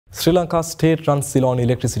Sri Lanka's state-run Ceylon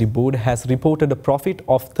Electricity Board has reported a profit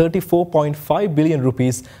of 34.5 billion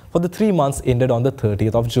rupees for the 3 months ended on the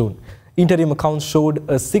 30th of June. Interim accounts showed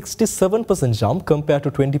a 67% jump compared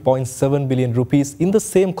to 20.7 billion rupees in the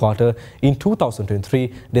same quarter in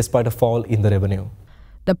 2023, despite a fall in the revenue.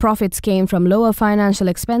 The profits came from lower financial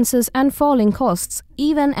expenses and falling costs,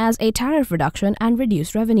 even as a tariff reduction and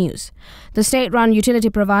reduced revenues. The state-run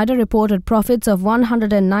utility provider reported profits of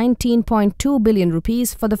 119.2 billion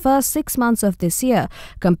rupees for the first 6 months of this year,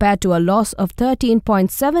 compared to a loss of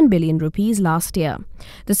 13.7 billion rupees last year.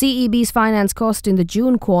 The CEB's finance cost in the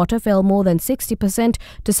June quarter fell more than 60%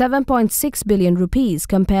 to 7.6 billion rupees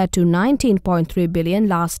compared to 19.3 billion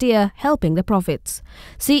last year, helping the profits.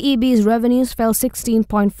 CEB's revenues fell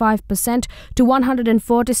 16.5% to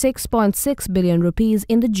 146.6 billion rupees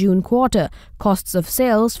in the June quarter. Costs of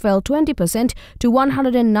sales fell 20% to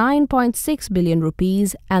 109.6 billion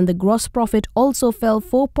rupees, and the gross profit also fell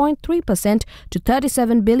 4.3% to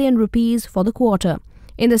 37 billion rupees for the quarter.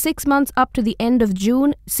 In the 6 months up to the end of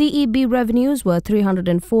June, CEB revenues were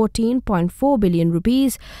 314.4 billion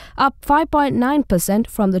rupees, up 5.9%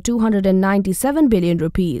 from the 297 billion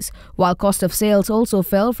rupees, while cost of sales also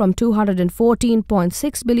fell from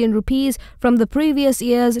 214.6 billion rupees from the previous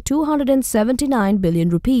year's 279 billion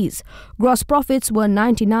rupees. Gross profits were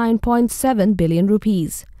 99.7 billion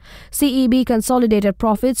rupees. CEB consolidated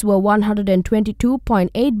profits were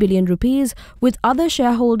 122.8 billion rupees, with other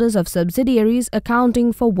shareholders of subsidiaries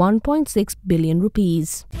accounting for 1.6 billion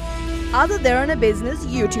rupees. Other Derana Business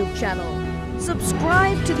YouTube channel.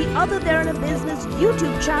 Subscribe to the Other Derana Business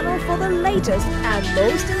YouTube channel for the latest and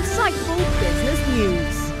most insightful business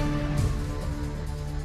news.